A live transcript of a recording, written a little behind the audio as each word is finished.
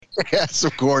Yes,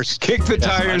 of course. Kick the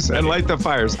tires and light the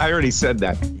fires. I already said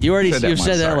that. You've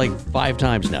said that like 5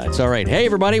 times now. It's all right. Hey,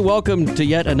 everybody. Welcome to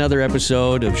yet another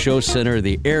episode of Show Center,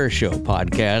 the Air Show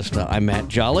podcast. I'm Matt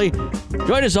Jolly.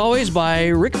 Joined as always by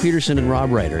Rick Peterson and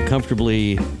Rob Ryder,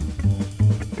 comfortably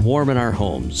warm in our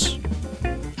homes.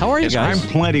 How are you guys? I'm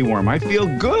plenty warm. I feel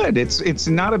good. It's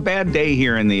not a bad day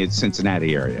here in the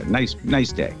Cincinnati area.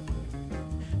 Nice day.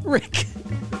 Rick,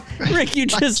 you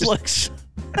just look...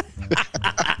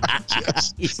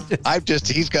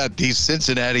 He's got these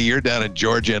Cincinnati, you're down in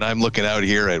Georgia, and I'm looking out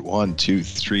here at 1, 2,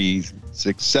 3,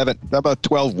 6, 7, about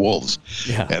 12 wolves.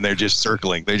 Yeah. And they're just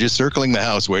circling. They're just circling the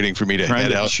house, waiting for me to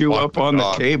head out. Chew up on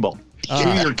the cable.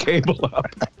 Chew your cable up.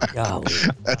 Golly.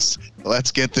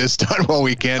 Let's get this done while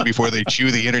we can before they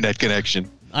chew the internet connection.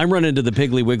 I'm running to the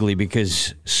Piggly Wiggly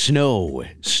because snow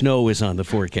is on the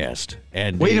forecast.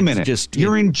 And wait a minute,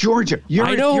 you're in Georgia.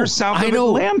 You're south of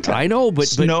Atlanta. I know, but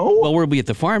snow. Well, we'll be at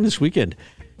the farm this weekend,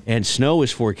 and snow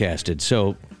is forecasted.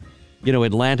 So,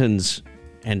 Atlantans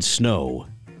and snow,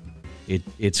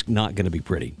 it's not going to be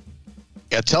pretty.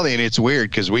 Yeah, I'm telling you, it's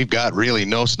weird because we've got really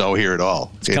no snow here at all.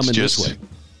 It's coming this way.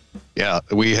 Yeah,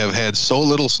 we have had so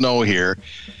little snow here.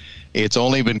 It's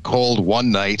only been cold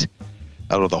one night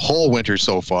out of the whole winter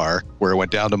so far, where it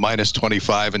went down to minus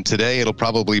 25, and today it'll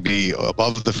probably be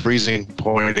above the freezing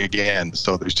point again.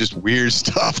 So there's just weird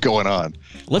stuff going on.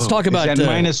 Let's talk about... Is that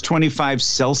minus 25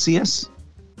 Celsius?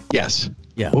 Yes.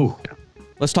 Yeah. Ooh.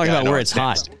 Let's talk about where it's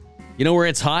hot. You know where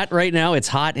it's hot right now? It's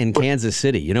hot in Kansas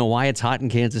City. You know why it's hot in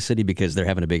Kansas City? Because they're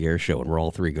having a big air show, and we're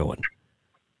all three going.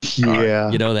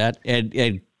 Yeah. You know that?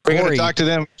 And we're going to talk to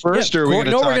them first, or we're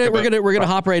going to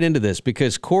hop right into this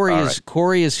because Corey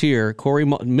is here.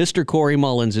 Mr. Corey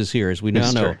Mullins is here, as we now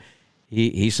know.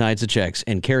 He signs the checks,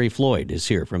 and Kerry Floyd is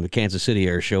here from the Kansas City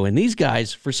Air Show. And these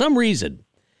guys, for some reason,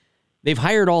 they've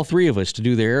hired all three of us to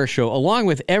do their air show, along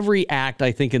with every act,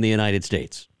 I think, in the United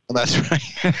States. Well, that's right.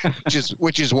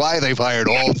 which is why they've hired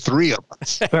all three of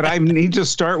us. But I need to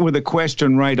start with a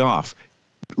question right off.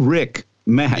 Rick,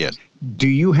 Matt, yes. Do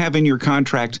you have in your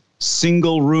contract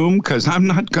single room? Because I'm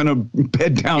not going to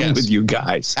bed down with you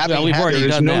guys.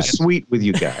 There's no suite with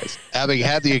you guys. Having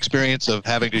had the experience of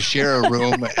having to share a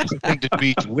room and sleeping to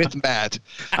beach with Matt,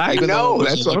 I know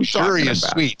that's what I'm talking about.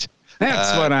 Suite.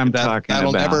 That's what I'm talking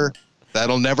about.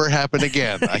 That'll never happen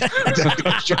again.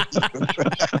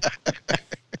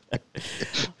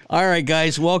 All right,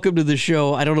 guys, welcome to the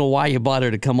show. I don't know why you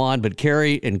bothered to come on, but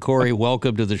Kerry and Corey,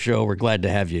 welcome to the show. We're glad to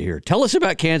have you here. Tell us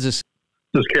about Kansas.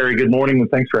 This is Kerry. Good morning, and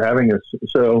thanks for having us.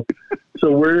 So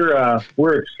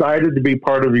we're excited to be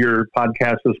part of your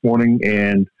podcast this morning,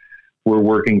 and we're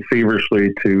working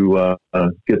feverishly to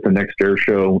get the next air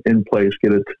show in place,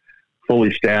 get it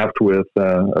fully staffed with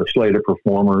a slate of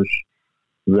performers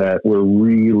that we're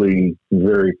really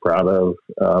very proud of.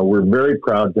 We're very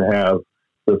proud to have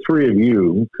the three of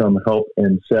you come help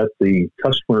and set the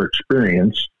customer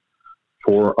experience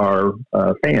for our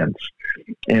fans.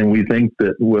 And we think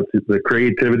that with the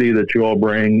creativity that you all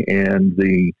bring and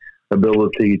the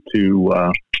ability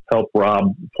to help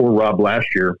poor Rob last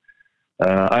year,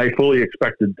 I fully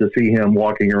expected to see him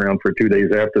walking around for 2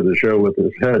 days after the show with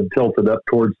his head tilted up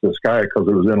towards the sky because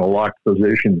it was in a locked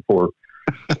position for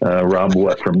Rob,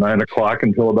 from 9 o'clock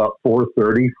until about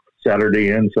 4:30. Saturday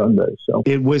and Sunday. So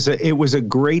it was a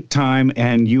great time,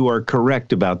 and you are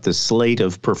correct about the slate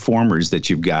of performers that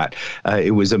you've got.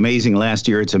 It was amazing last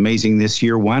year. It's amazing this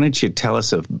year. Why don't you tell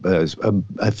us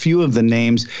a few of the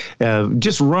names?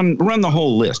 Just run the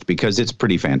whole list because it's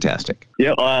pretty fantastic.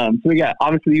 Yeah. So we got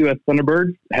obviously the U.S.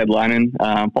 Thunderbirds headlining,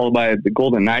 followed by the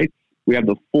Golden Knights. We have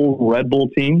the full Red Bull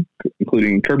team,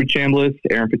 including Kirby Chambliss,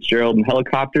 Aaron Fitzgerald, and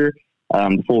Helicopter.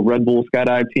 The full Red Bull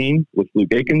Skydive team with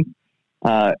Luke Aikens.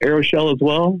 Aeroshell as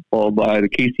well, followed by the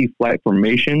KC Flight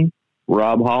Formation,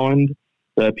 Rob Holland,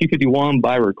 the P-51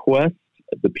 by request,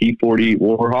 the P-40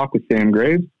 Warhawk with Sam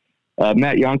Graves,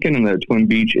 Matt Yonkin and the Twin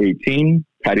Beach 18,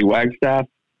 Patty Wagstaff,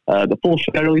 the full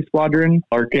Shetterly Squadron,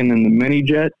 Larkin and the Mini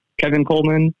Jet, Kevin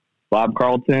Coleman, Bob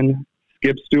Carlton,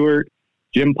 Skip Stewart,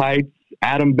 Jim Pipes,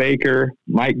 Adam Baker,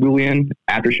 Mike Goulian,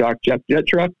 Aftershock Jet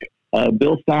Truck,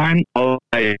 Bill Stein,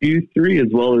 U3,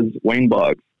 as well as Wayne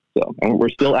Boggs. So, and we're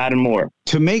still adding more.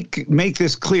 To make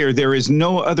this clear, there is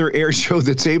no other air show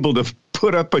that's able to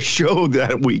put up a show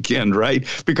that weekend, right?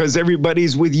 Because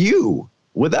everybody's with you,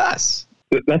 with us.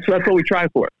 That's what we try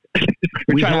for.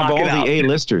 we have all the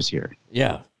A-listers here.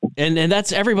 Yeah, and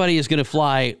that's everybody is going to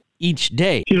fly each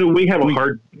day. We have a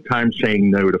hard time saying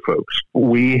no to folks.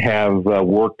 We have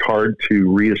worked hard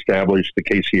to reestablish the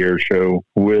KC Air Show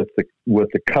with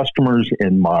the customers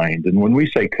in mind. And when we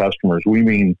say customers, we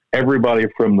mean everybody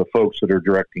from the folks that are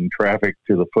directing traffic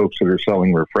to the folks that are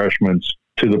selling refreshments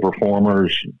to the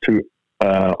performers to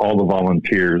all the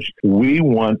volunteers. We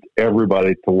want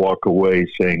everybody to walk away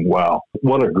saying, wow,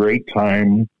 what a great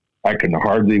time. I can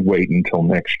hardly wait until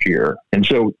next year. And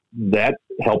so that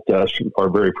helped us, our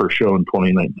very first show in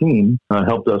 2019,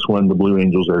 helped us win the Blue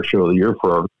Angels Air Show of the Year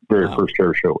for our very first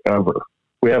air show ever.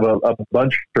 We have a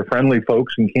bunch of friendly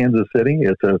folks in Kansas City.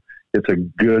 It's a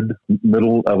good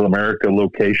middle of America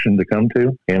location to come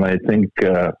to. And I think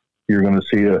you're going to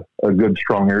see a good,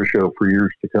 strong air show for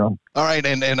years to come. All right,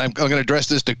 and I'm going to address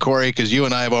this to Corey because you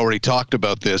and I have already talked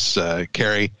about this,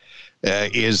 Carrie,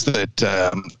 is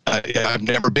that I've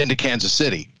never been to Kansas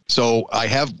City. So I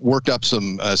have worked up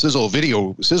some sizzle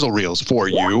reels for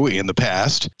you in the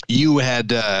past. You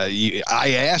had,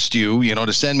 I asked you,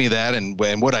 to send me that and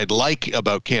what I'd like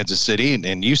about Kansas City,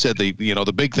 and you said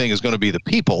the big thing is going to be the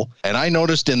people. And I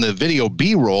noticed in the video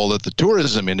B-roll that the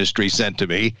tourism industry sent to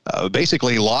me,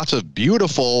 basically lots of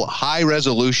beautiful high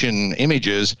resolution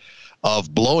images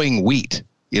of blowing wheat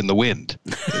in the wind.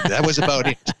 That was about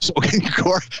it. So,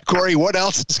 Corey, what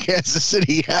else does Kansas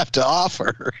City have to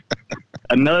offer?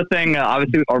 Another thing,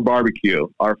 obviously, our barbecue,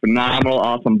 our phenomenal,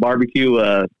 awesome barbecue.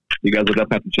 You guys will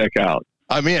definitely have to check out.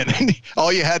 I'm in.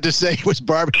 All you had to say was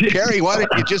barbecue. Carrie, why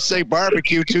didn't you just say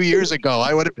barbecue 2 years ago?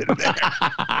 I would have been there.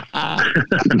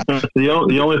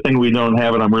 The only thing we don't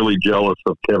have, and I'm really jealous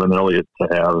of Kevin Elliott to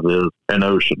have, is an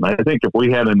ocean. I think if we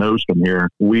had an ocean here,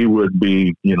 we would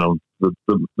be,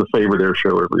 the favorite air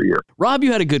show every year. Rob,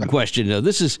 you had a good question, though.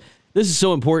 This is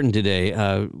so important today.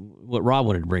 What Rob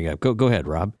wanted to bring up. Go ahead,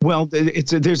 Rob. Well,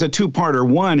 there's a two-parter.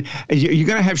 One, you're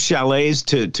going to have chalets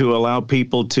to allow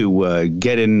people to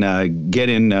get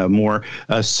in more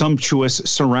sumptuous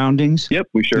surroundings. Yep,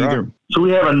 we sure are. So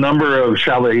we have a number of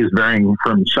chalets varying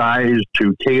from size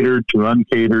to catered to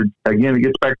uncatered. Again, it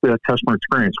gets back to that customer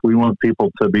experience. We want people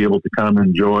to be able to come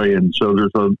enjoy, and so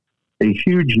there's a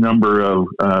huge number of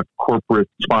corporate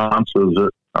sponsors that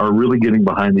are really getting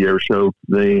behind the air show.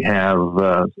 They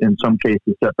have, in some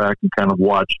cases, sat back and kind of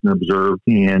watched and observed,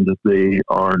 and they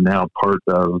are now part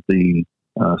of the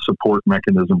support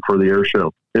mechanism for the air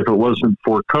show. If it wasn't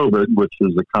for COVID, which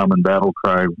is a common battle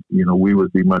cry, we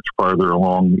would be much farther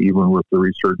along, even with the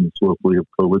resurgence locally of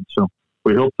COVID. So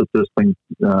we hope that this thing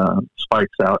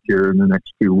spikes out here in the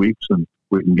next few weeks and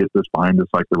we can get this behind us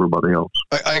like everybody else.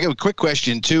 I have a quick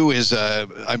question, too, is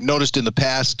I've noticed in the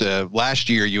past, last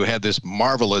year, you had this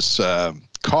marvelous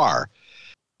car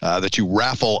that you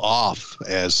raffle off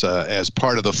as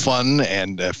part of the fun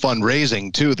and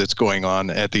fundraising, too, that's going on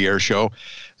at the air show.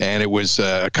 And it was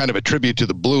kind of a tribute to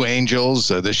the Blue Angels,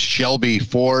 this Shelby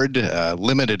Ford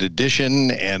limited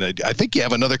edition. And I think you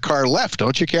have another car left,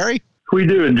 don't you, Carrie? We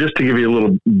do, and just to give you a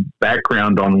little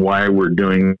background on why we're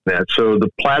doing that. So the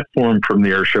platform from the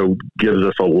air show gives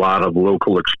us a lot of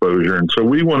local exposure, and so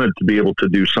we wanted to be able to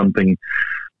do something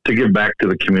to give back to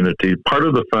the community. Part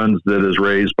of the funds that is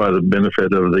raised by the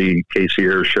benefit of the KC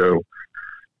Air Show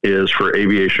is for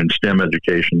aviation STEM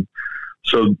education.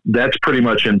 So that's pretty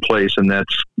much in place, and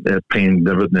that's paying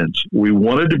dividends. We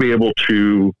wanted to be able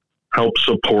to help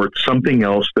support something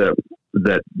else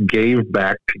that gave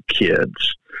back to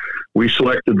kids. We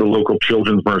selected the local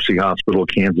Children's Mercy Hospital,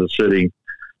 Kansas City.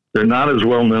 They're not as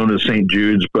well known as St.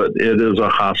 Jude's, but it is a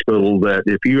hospital that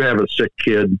if you have a sick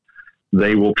kid,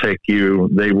 they will take you.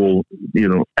 They will,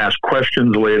 ask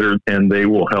questions later, and they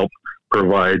will help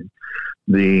provide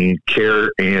the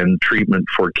care and treatment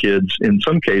for kids in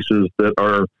some cases that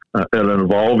are an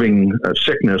evolving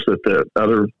sickness that the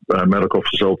other medical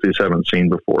facilities haven't seen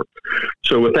before.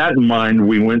 So with that in mind,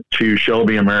 we went to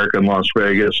Shelby America in Las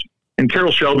Vegas. And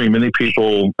Carroll Shelby, many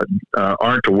people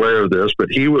aren't aware of this, but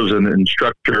he was an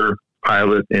instructor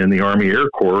pilot in the Army Air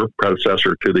Corps,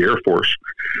 predecessor to the Air Force.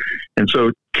 And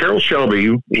so Carroll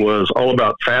Shelby was all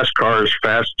about fast cars,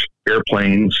 fast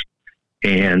airplanes,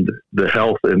 and the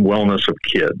health and wellness of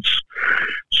kids.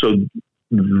 So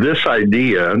this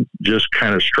idea just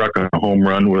kind of struck a home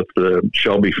run with the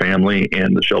Shelby family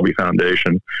and the Shelby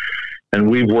Foundation. And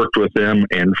we've worked with them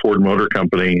and Ford Motor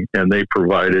Company, and they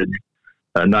provided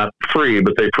not free,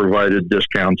 but they provided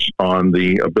discounts on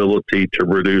the ability to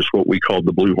produce what we called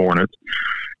the Blue Hornet.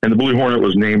 And the Blue Hornet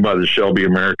was named by the Shelby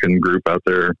American group out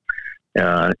there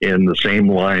in the same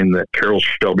line that Carroll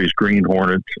Shelby's Green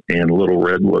Hornet and Little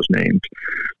Red was named.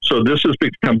 So this has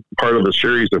become part of a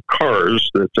series of cars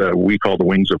that we call the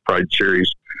Wings of Pride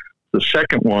series. The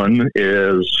second one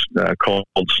is called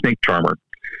Snake Charmer.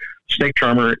 Snake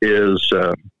Charmer is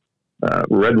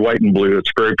red, white, and blue.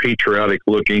 It's very patriotic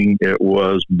looking. It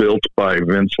was built by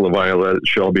Vince LaViolette at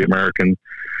Shelby American.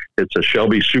 It's a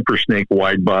Shelby Super Snake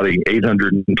wide body,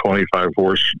 825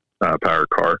 horsepower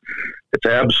car. It's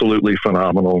absolutely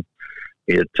phenomenal.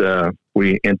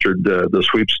 We entered the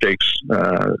sweepstakes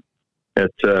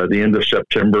at the end of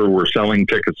September. We're selling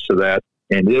tickets to that,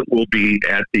 and it will be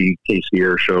at the KC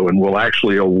Air Show, and we'll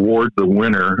actually award the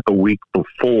winner a week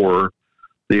before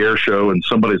the air show, and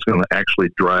somebody's going to actually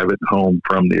drive it home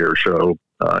from the air show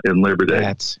in Labor Day.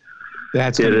 That's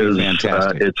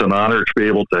fantastic. It's an honor to be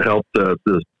able to help the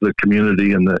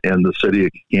community and the city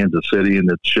of Kansas City, and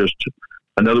it's just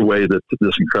another way that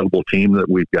this incredible team that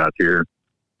we've got here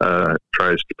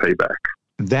tries to pay back.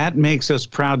 That makes us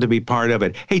proud to be part of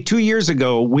it. Hey, 2 years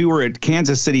ago, we were at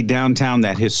Kansas City downtown,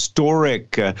 that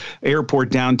historic airport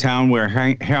downtown where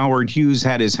Howard Hughes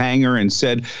had his hangar and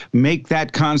said, make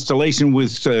that Constellation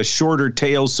with shorter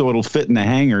tails so it'll fit in the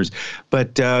hangars.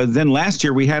 But then last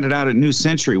year we had it out at New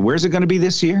Century. Where's it going to be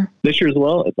this year? This year as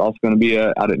well, it's also going to be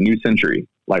out at New Century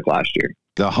like last year.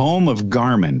 The home of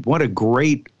Garmin. What a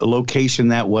great location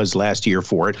that was last year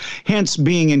for it. Hence,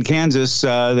 being in Kansas,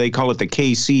 they call it the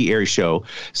KC Air Show.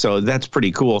 So that's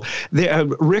pretty cool.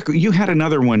 Rick, you had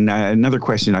another one, another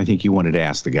question I think you wanted to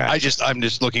ask the guy. I'm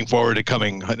just looking forward to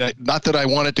coming. Not that I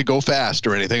want it to go fast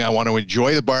or anything. I want to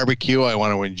enjoy the barbecue. I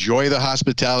want to enjoy the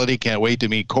hospitality. Can't wait to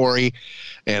meet Corey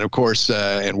and, of course,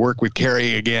 and work with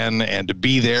Carrie again and to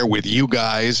be there with you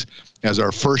guys as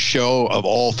our first show of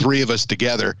all three of us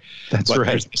together. That's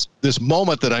right. This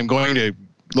moment that I'm going to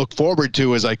look forward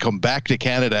to as I come back to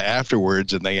Canada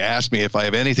afterwards, and they ask me if I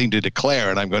have anything to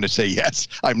declare, and I'm going to say, yes,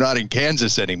 I'm not in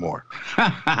Kansas anymore.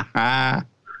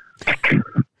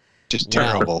 Just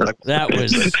terrible. Wow. That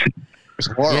was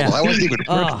horrible. Yeah. I wasn't even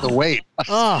worth the wait.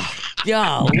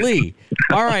 Golly.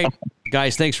 All right.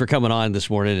 Guys, thanks for coming on this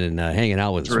morning and hanging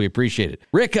out with us. We appreciate it.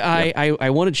 Rick, I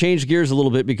want to change gears a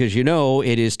little bit because,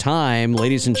 it is time,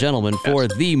 ladies and gentlemen, for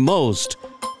the most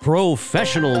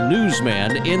professional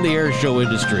newsman in the air show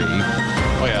industry.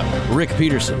 Oh, yeah. Rick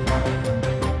Peterson.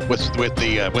 With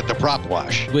the prop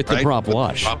wash. With the prop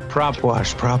wash. Prop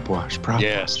wash.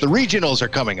 Yes, the regionals are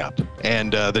coming up,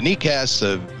 and the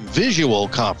NECAS visual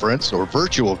conference or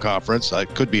virtual conference,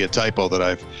 could be a typo that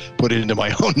I've put into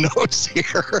my own notes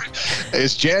here,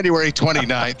 is January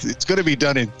 29th. It's going to be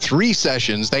done in 3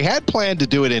 sessions. They had planned to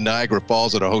do it in Niagara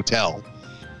Falls at a hotel,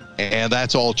 and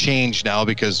that's all changed now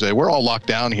because we're all locked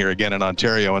down here again in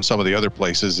Ontario and some of the other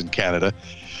places in Canada.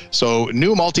 So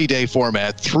new multi-day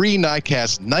format, 3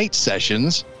 NICAS night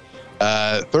sessions,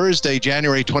 Thursday,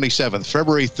 January 27th,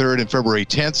 February 3rd, and February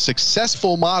 10th.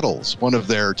 Successful models, one of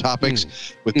their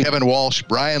topics, with Kevin Walsh,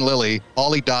 Brian Lilly,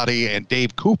 Holly Dottie, and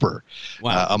Dave Cooper,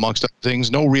 amongst other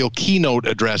things. No real keynote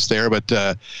address there,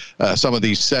 but some of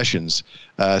these sessions.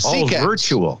 All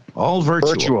virtual.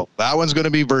 Virtual. That one's going to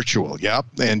be virtual, yep.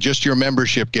 And just your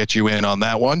membership gets you in on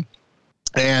that one.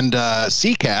 And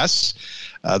CCAS,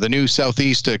 the new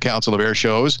Southeast Council of Air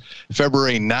Shows,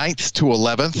 February 9th to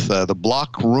 11th. The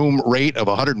block room rate of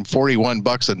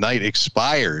 $141 a night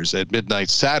expires at midnight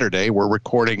Saturday. We're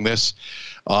recording this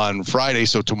on Friday,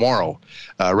 so tomorrow.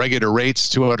 Regular rates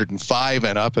 $205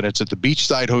 and up, and it's at the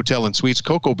Beachside Hotel and Suites,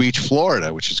 Cocoa Beach,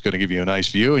 Florida, which is going to give you a nice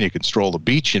view, and you can stroll the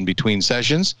beach in between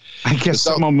sessions. I guess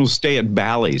someone will stay at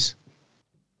Bally's.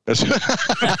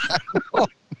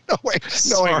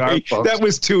 Sorry, that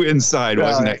was too inside,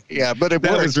 wasn't it? Yeah, but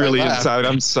that was really inside.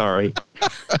 I'm sorry.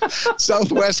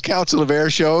 Southwest Council of Air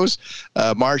Shows,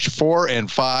 March 4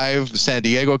 and 5, San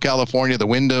Diego, California, the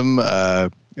Wyndham,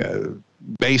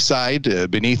 Bayside,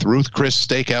 beneath Ruth Chris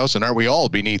Steakhouse, and aren't we all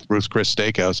beneath Ruth Chris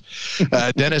Steakhouse?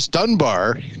 Dennis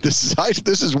Dunbar, this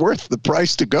is worth the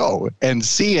price to go and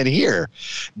see and hear.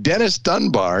 Dennis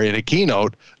Dunbar in a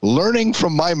keynote, learning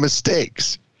from my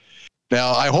mistakes.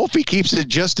 Now, I hope he keeps it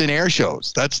just in air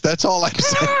shows. That's all I'm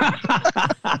saying.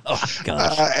 Oh,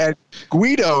 gosh. And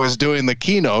Guido is doing the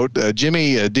keynote.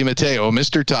 Jimmy DiMatteo,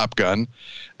 Mr. Top Gun,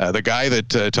 the guy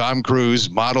that Tom Cruise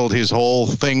modeled his whole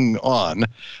thing on.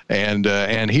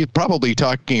 And he's probably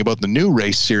talking about the new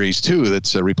race series, too,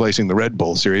 that's replacing the Red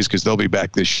Bull series because they'll be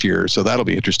back this year. So that'll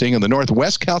be interesting. And the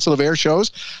Northwest Council of Air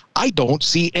Shows, I don't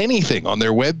see anything on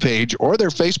their webpage or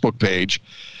their Facebook page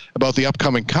about the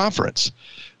upcoming conference.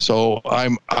 So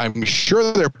I'm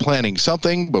sure they're planning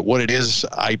something, but what it is,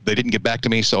 they didn't get back to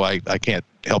me, so I can't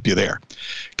help you there.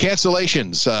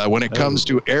 Cancellations when it comes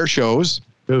to air shows.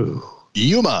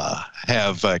 Yuma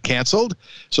have canceled,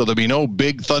 so there'll be no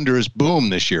big thunderous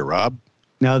boom this year, Rob.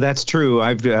 No, that's true.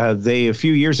 A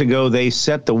few years ago, they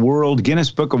set the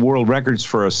Guinness Book of World Records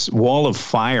for a wall of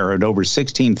fire at over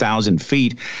 16,000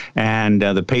 feet. And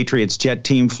the Patriots jet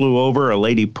team flew over. A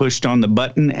lady pushed on the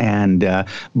button and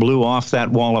blew off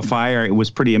that wall of fire. It was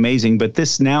pretty amazing. But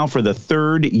this now, for the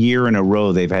third year in a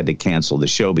row, they've had to cancel the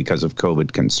show because of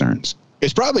COVID concerns.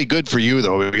 It's probably good for you,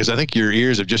 though, because I think your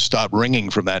ears have just stopped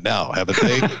ringing from that now, haven't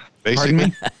they?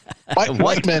 Basically.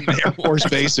 Whiteman Air Force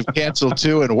Base have canceled,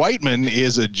 too, and Whiteman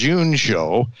is a June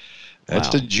show.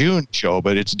 That's a June show,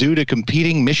 but it's due to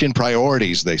competing mission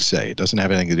priorities, they say. It doesn't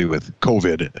have anything to do with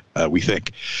COVID, we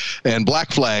think. And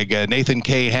Black Flag, Nathan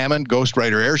K. Hammond,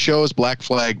 Ghostwriter Air Shows, Black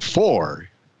Flag 4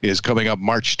 is coming up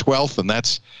March 12th, and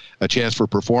that's a chance for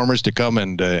performers to come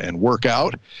and work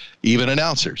out, even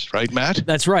announcers, right, Matt?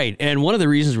 That's right. And one of the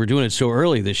reasons we're doing it so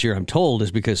early this year, I'm told,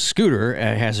 is because Scooter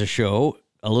has a show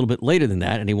a little bit later than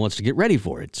that, and he wants to get ready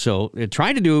for it. So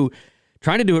trying to do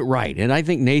it right. And I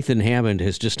think Nathan Hammond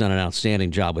has just done an outstanding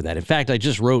job with that. In fact, I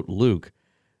just wrote Luke.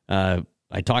 I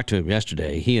talked to him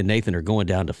yesterday. He and Nathan are going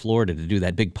down to Florida to do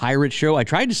that big pirate show. I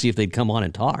tried to see if they'd come on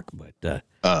and talk, but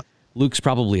Luke's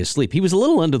probably asleep. He was a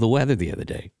little under the weather the other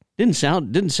day. Didn't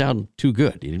sound too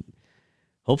good.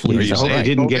 Hopefully he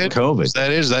didn't get COVID. Is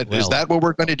that what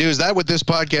we're going to do? Is that what this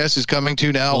podcast is coming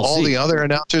to now? We'll all see. The other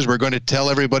announcers, we're going to tell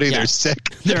everybody they're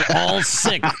sick. They're all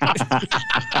sick.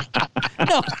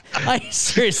 No,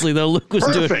 seriously though, Luke was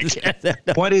Perfect. doing.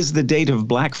 What is the date of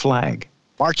Black Flag?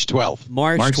 March 12th.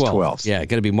 March 12th. Yeah,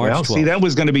 going to be March 12th. See, that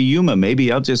was going to be Yuma.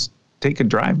 Maybe I'll just take a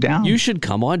drive down. You should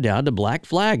come on down to Black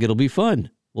Flag. It'll be fun.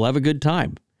 We'll have a good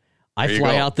time. I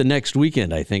fly out the next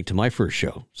weekend, I think, to my first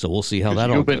show. So we'll see how that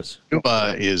all goes.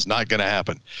 Yuma is not going to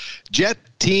happen. Jet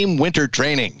Team Winter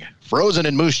Training, Frozen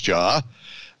in Moose Jaw.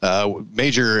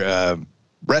 Major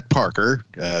Brett Parker,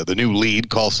 the new lead,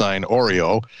 call sign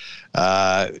Oreo.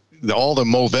 All the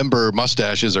Movember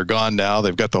mustaches are gone now.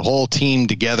 They've got the whole team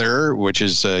together, which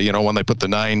is, when they put the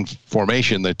 9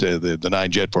 formation, the 9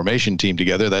 jet formation team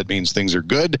together, that means things are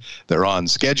good. They're on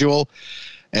schedule.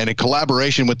 And in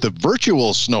collaboration with the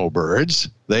virtual snowbirds,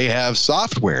 they have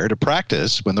software to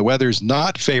practice when the weather's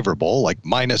not favorable, like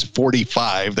minus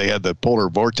 45. They had the polar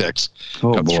vortex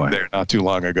come through there not too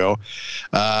long ago.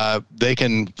 They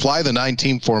can fly the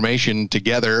 9-team formation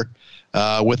together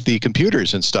with the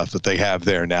computers and stuff that they have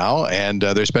there now, and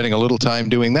they're spending a little time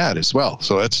doing that as well.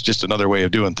 So that's just another way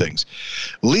of doing things.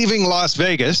 Leaving Las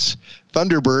Vegas,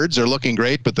 Thunderbirds are looking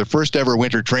great, but the first ever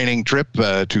winter training trip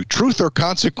to Truth or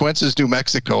Consequences, New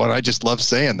Mexico, and I just love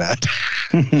saying that.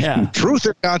 Yeah. Truth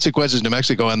or Consequences, New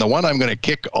Mexico, and the one I'm going to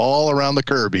kick all around the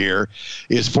curb here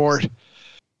is Fort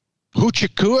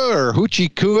Huachicua,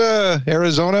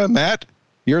 Arizona. Matt,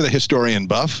 you're the historian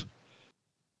buff.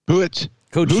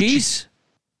 Cochise?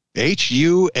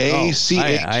 Huachuca.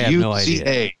 I have no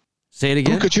idea. Say it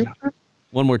again. Huachicua?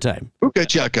 One more time.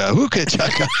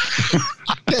 Huachicua.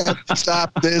 Can't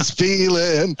stop this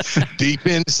feeling deep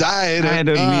inside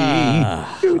of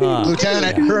me.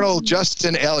 Lieutenant Colonel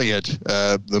Justin Elliott.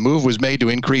 The move was made to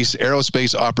increase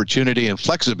aerospace opportunity and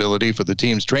flexibility for the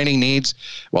team's training needs,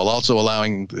 while also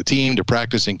allowing the team to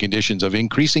practice in conditions of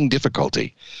increasing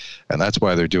difficulty. And that's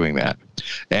why they're doing that.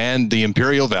 And the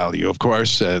Imperial Valley, of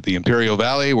course, the Imperial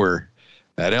Valley, where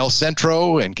at El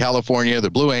Centro in California, the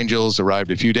Blue Angels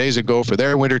arrived a few days ago for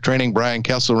their winter training. Brian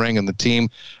Kesselring and the team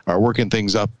are working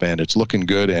things up, and it's looking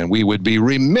good. And we would be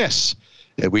remiss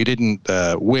if we didn't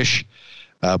wish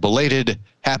belated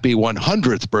happy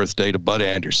 100th birthday to Bud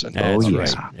Anderson. That's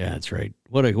right. Yeah, that's right.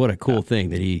 What a cool thing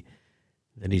that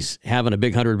he's having a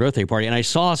big 100th birthday party. And I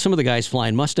saw some of the guys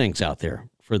flying Mustangs out there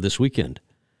for this weekend.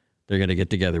 They're going to get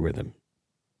together with him.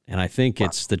 And I think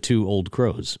it's the 2 Old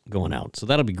Crows going out. So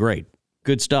that'll be great.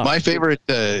 Good stuff. My favorite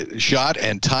shot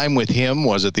and time with him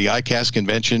was at the ICAST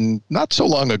convention not so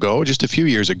long ago, just a few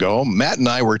years ago. Matt and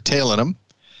I were tailing him,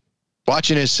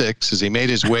 watching his 6 as he made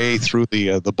his way through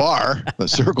the bar, the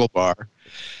circle bar.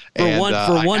 For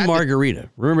one margarita.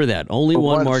 Remember that. Only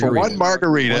one margarita. For one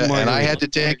margarita. And I had to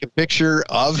take a picture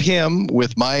of him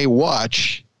with my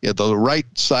watch at the right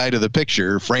side of the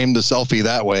picture, framed the selfie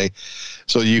that way,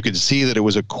 so you could see that it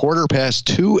was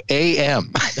 2:15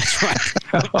 a.m. That's right.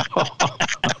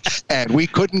 And we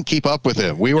couldn't keep up with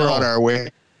him. We were on our way.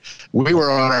 We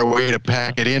were on our way to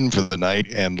pack it in for the night,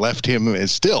 and left him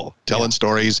still telling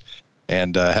stories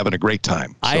and having a great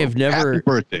time. So, happy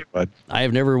birthday, bud. I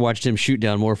have never watched him shoot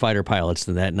down more fighter pilots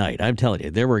than that night. I'm telling you,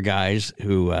 there were guys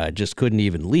who just couldn't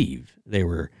even leave.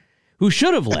 Who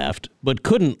should have left but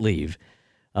couldn't leave.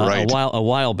 A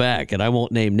while back, and I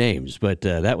won't name names, but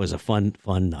that was a fun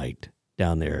night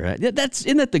down there.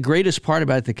 Isn't that the greatest part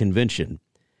about the convention?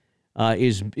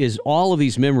 Is all of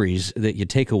these memories that you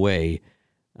take away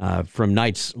from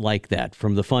nights like that,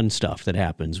 from the fun stuff that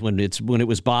happens when it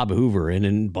was Bob Hoover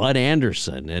and Bud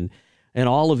Anderson and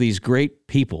all of these great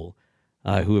people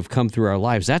who have come through our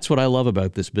lives. That's what I love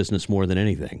about this business more than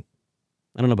anything.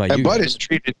 I don't know about you. And Bud is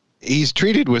he's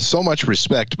treated with so much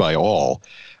respect by all.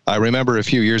 I remember a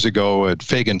few years ago at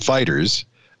Fagan Fighters,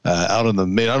 out on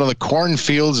the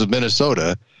cornfields of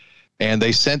Minnesota, and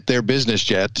they sent their business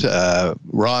jet.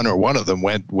 Ron, or one of them,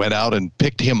 went out and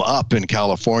picked him up in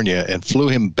California and flew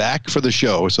him back for the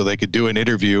show so they could do an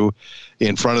interview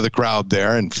in front of the crowd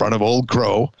there, in front of Old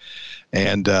Crow.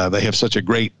 And they have such a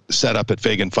great setup at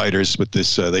Fagan Fighters with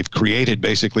this. They've created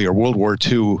basically a World War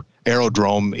II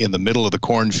aerodrome in the middle of the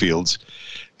cornfields.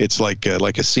 It's like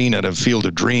a scene out of Field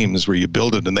of Dreams where you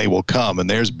build it and they will come. And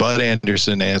there's Bud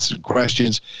Anderson answering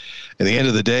questions. At the end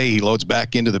of the day, he loads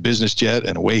back into the business jet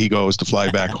and away he goes to fly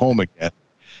back home again.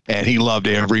 And he loved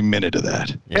every minute of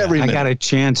that. Yeah. Every minute. I got a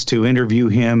chance to interview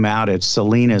him out at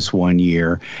Salinas one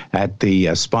year at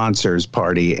the sponsors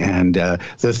party, and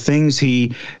the things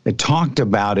he talked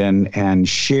about and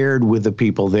shared with the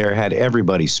people there had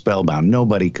everybody spellbound.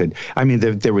 Nobody could. I mean,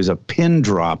 there was a pin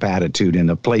drop attitude in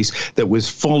a place that was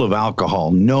full of alcohol.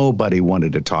 Nobody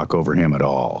wanted to talk over him at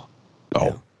all.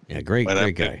 Oh. Yeah, great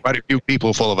guy. Quite a few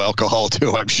people full of alcohol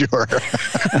too, I'm sure.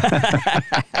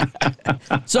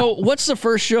 So, what's the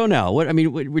first show now?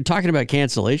 We're talking about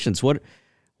cancellations.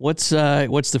 What's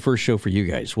the first show for you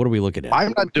guys? What are we looking at?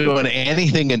 I'm not doing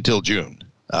anything until June.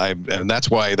 And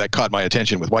that's why that caught my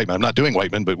attention with Whiteman. I'm not doing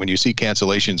Whiteman, but when you see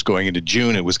cancellations going into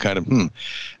June, it was kind of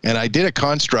And I did a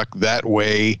construct that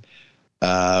way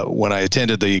when I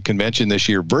attended the convention this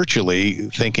year virtually,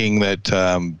 thinking that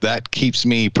that keeps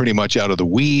me pretty much out of the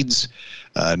weeds,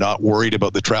 not worried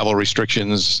about the travel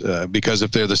restrictions, because if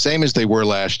they're the same as they were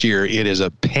last year, it is a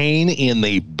pain in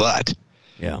the butt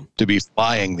to be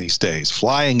flying these days.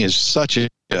 Flying is such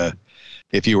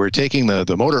if you were taking the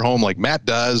motorhome like Matt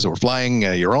does, or flying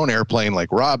your own airplane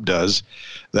like Rob does,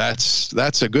 that's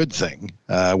a good thing.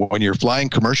 When you're flying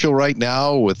commercial right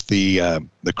now with the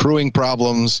crewing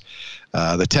problems,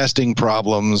 the testing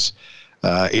problems,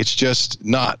 it's just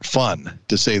not fun,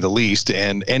 to say the least,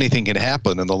 and anything can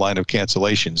happen in the line of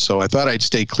cancellation. So I thought I'd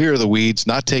stay clear of the weeds,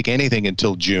 not take anything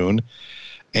until June,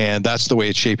 and that's the way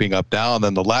it's shaping up now. And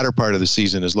then the latter part of the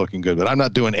season is looking good, but I'm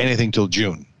not doing anything till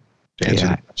June, to answer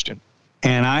the question.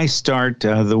 And I start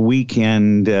the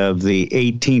weekend of the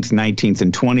 18th, 19th,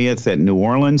 and 20th at New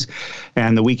Orleans.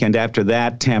 And the weekend after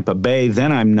that, Tampa Bay.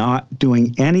 Then I'm not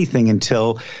doing anything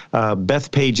until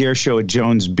Bethpage Air Show at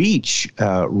Jones Beach,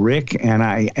 Rick. And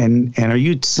are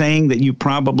you saying that you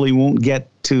probably won't get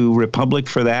to Republic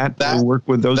for that or work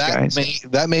with those guys?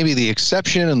 That may be the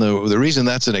exception, and the reason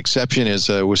that's an exception is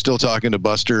we're still talking to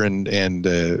Buster and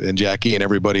Jackie and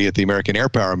everybody at the American Air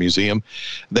Power Museum.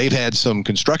 They've had some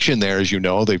construction there, as you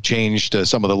know. They've changed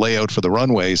some of the layout for the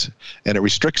runways, and it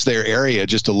restricts their area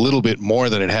just a little bit more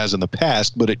than it has in the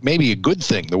past, but it may be a good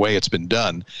thing the way it's been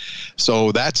done.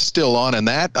 So that's still on, and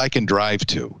that I can drive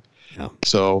to. Yeah.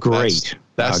 So great.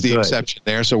 That's the exception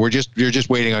there. So you're just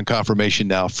waiting on confirmation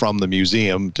now from the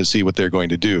museum to see what they're going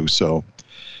to do. So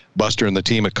Buster and the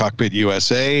team at Cockpit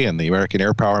USA and the American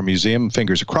Air Power Museum,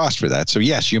 fingers crossed for that. So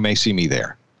yes, you may see me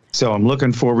there. So I'm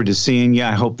looking forward to seeing you.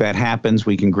 I hope that happens.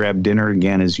 We can grab dinner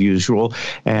again as usual.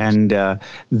 And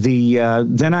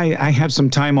then I have some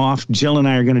time off. Jill and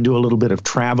I are going to do a little bit of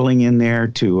traveling in there.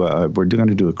 We're going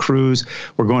to do a cruise.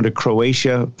 We're going to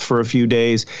Croatia for a few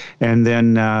days. And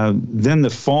then the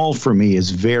fall for me is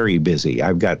very busy.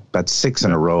 I've got about 6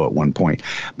 in a row at one point.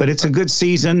 But it's a good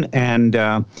season, and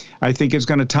I think it's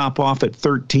going to top off at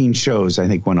 13 shows, I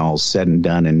think, when all's said and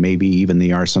done, and maybe even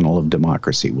the Arsenal of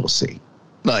Democracy. We'll see.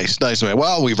 Nice, man.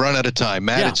 Well, we've run out of time,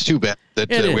 Matt. Yeah. It's too bad that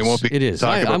we won't be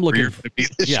talking about where you're going to be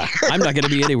this year. I'm not going to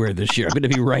be anywhere this year. I'm going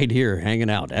to be right here, hanging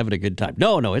out, having a good time.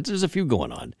 No, there's a few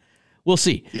going on. We'll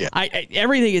see. Yeah.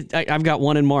 I've got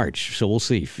one in March, so we'll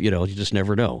see. You just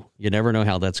never know. You never know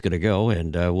how that's going to go,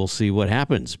 and we'll see what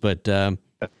happens. But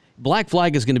Black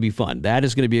Flag is going to be fun. That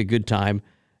is going to be a good time,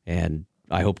 and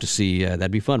I hope to see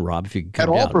that'd be fun, Rob, if you can come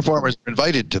down. And all performers are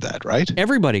invited to that, right?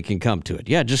 Everybody can come to it.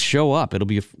 Yeah, just show up. It'll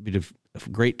be a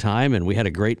great time, and we had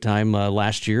a great time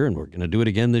last year, and we're going to do it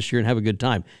again this year and have a good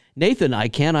time. Nathan, I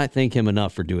cannot thank him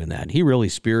enough for doing that. He really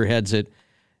spearheads it,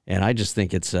 and I just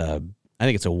think it's a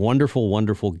wonderful,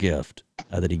 wonderful gift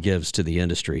that he gives to the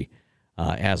industry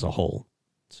as a whole.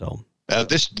 So.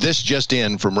 This just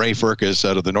in from Ray Furcus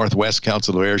out of the Northwest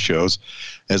Council of Air Shows.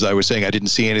 As I was saying, I didn't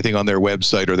see anything on their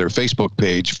website or their Facebook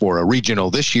page for a regional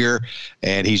this year,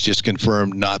 and he's just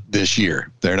confirmed not this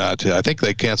year. They're not. I think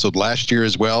they canceled last year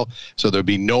as well, so there'll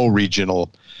be no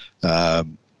regional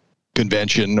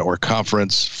convention or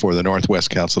conference for the Northwest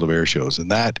Council of Air Shows. And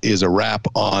that is a wrap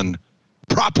on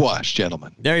Prop Wash,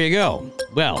 gentlemen. There you go.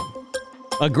 Well,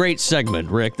 a great segment,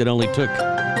 Rick, that only took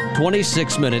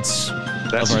 26 minutes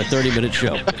of our 30-minute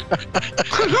show.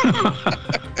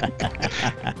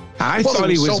 I thought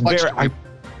he was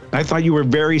I thought you were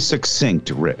very succinct,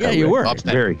 Rick. Yeah, you were.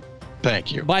 Very.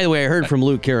 Thank you. By the way, I heard from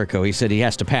Luke Carrico. He said he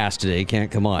has to pass today. He can't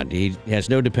come on. He has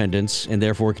no dependents and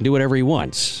therefore can do whatever he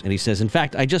wants. And he says, in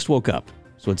fact, I just woke up.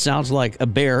 So it sounds like a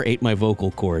bear ate my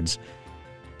vocal cords.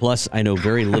 Plus, I know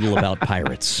very little about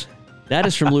pirates. That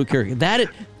is from Luke Carrico.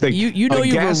 You know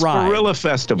you've arrived. Gasparilla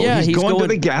Festival. Yeah, he's going to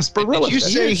the Gasparilla. Did you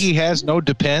say he has no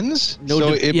depends?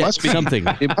 Must be something.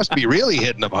 It must be really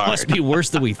hitting him hard. Must be worse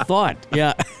than we thought.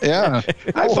 Yeah. Yeah.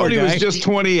 I thought he was just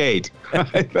 28.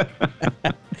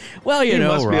 Well, he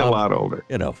must Rob, be a lot older.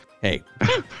 Hey,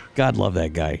 God love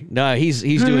that guy. No, he's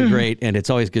doing great, and it's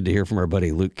always good to hear from our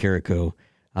buddy Luke Carrico.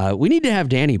 We need to have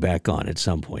Danny back on at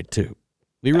some point too.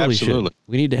 We really should.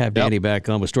 We need to have Danny back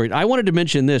on with stories. I wanted to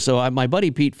mention this. So my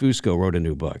buddy Pete Fusco wrote a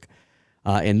new book,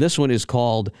 and this one is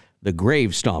called The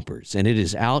Grave Stompers, and it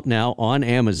is out now on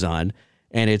Amazon.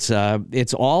 And it's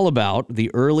all about the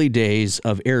early days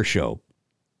of air show,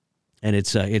 and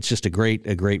it's just a great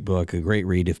book, a great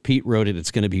read. If Pete wrote it, it's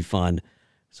going to be fun.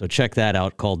 So check that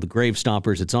out. Called The Grave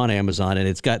Stompers. It's on Amazon, and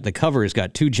the cover has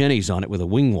got two Jennies on it with a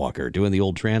wing walker doing the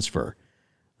old transfer.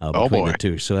 Between the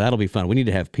two. So that'll be fun. We need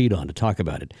to have Pete on to talk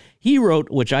about it. He wrote,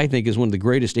 which I think is one of the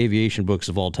greatest aviation books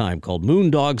of all time, called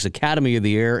Moondogs, Academy of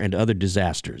the Air, and Other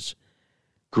Disasters.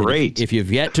 Great. If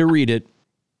you've yet to read it,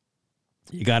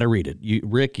 you got to read it.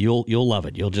 Rick, you'll love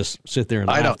it. You'll just sit there and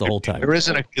laugh the whole time. There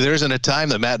isn't a time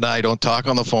that Matt and I don't talk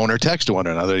on the phone or text one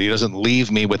another. He doesn't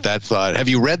leave me with that thought. Have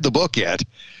you read the book yet?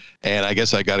 And I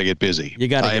guess I got to get busy. You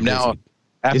got to get busy. Now,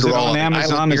 is it on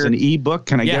Amazon as an ebook?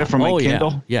 Can I get it from my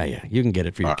Kindle? Yeah. You can get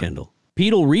it for your Kindle.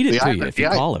 Pete will read it to you if you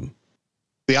call him.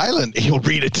 The Island, he'll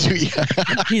read it to you.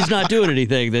 He's not doing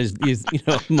anything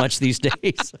much these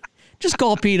days. Just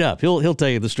call Pete up. He'll tell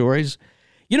you the stories.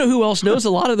 You know who else knows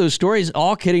a lot of those stories,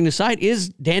 all kidding aside, is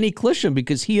Danny Clisham,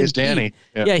 because he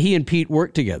and Pete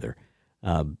work together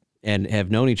and have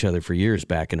known each other for years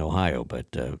back in Ohio. But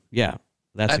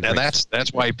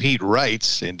that's why Pete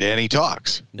writes and Danny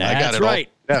talks. That's right.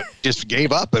 Just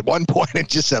gave up at one point and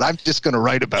just said, I'm just going to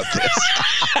write about this.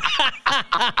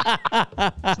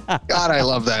 God, I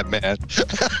love that man.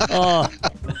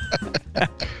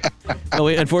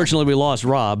 Unfortunately, we lost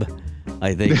Rob.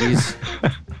 I think he's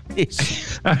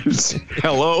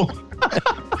hello.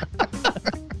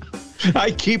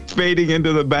 I keep fading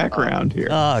into the background here.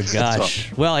 Oh, gosh.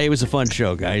 Well, it was a fun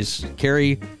show, guys.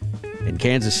 Kerry in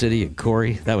Kansas City and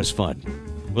Corey, that was fun.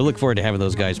 We'll look forward to having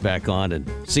those guys back on and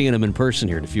seeing them in person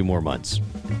here in a few more months.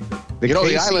 The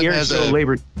KC Air Show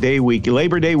Labor Day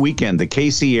weekend, the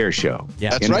KC Air Show. Yeah,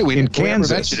 that's right. In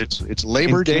Kansas. It's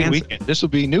Labor Day weekend. This will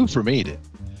be new for me to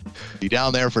be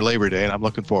down there for Labor Day, and I'm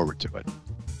looking forward to it.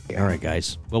 All right,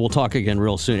 guys. Well, we'll talk again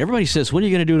real soon. Everybody says, when are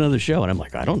you going to do another show? And I'm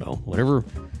like, I don't know. Whatever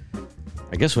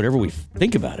we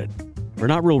think about it. We're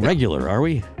not real regular, are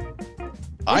we?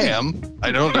 I am.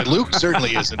 I don't. Luke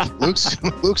certainly isn't.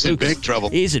 Luke's in big trouble.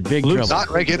 He's in big trouble. Luke's not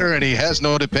regular, and he has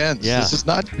no depends. Yeah. This is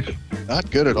not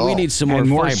good at all. We need some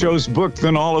more shows booked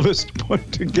than all of us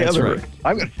put together.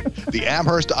 That's right. The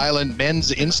Amherst Island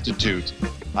Men's Institute.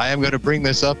 I am going to bring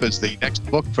this up as the next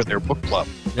book for their book club.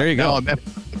 There you go. Now I'm at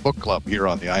the book club here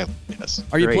on the island. Yes.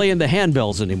 Are you playing the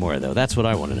handbells anymore, though? That's what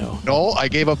I want to know. No, I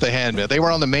gave up the handbell. They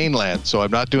were on the mainland, so I'm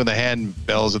not doing the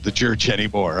handbells at the church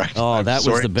anymore. That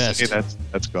was the best.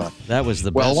 That's gone. That was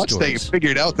the best. Well, once they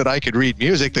figured out that I could read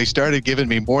music, they started giving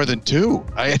me more than two.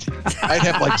 I'd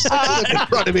have like 6 of them in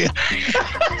front of me.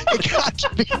 It got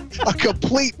to be a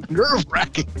complete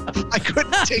nerve-wracking. I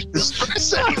couldn't take the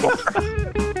stress anymore.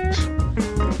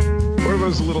 Where are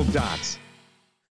those little dots?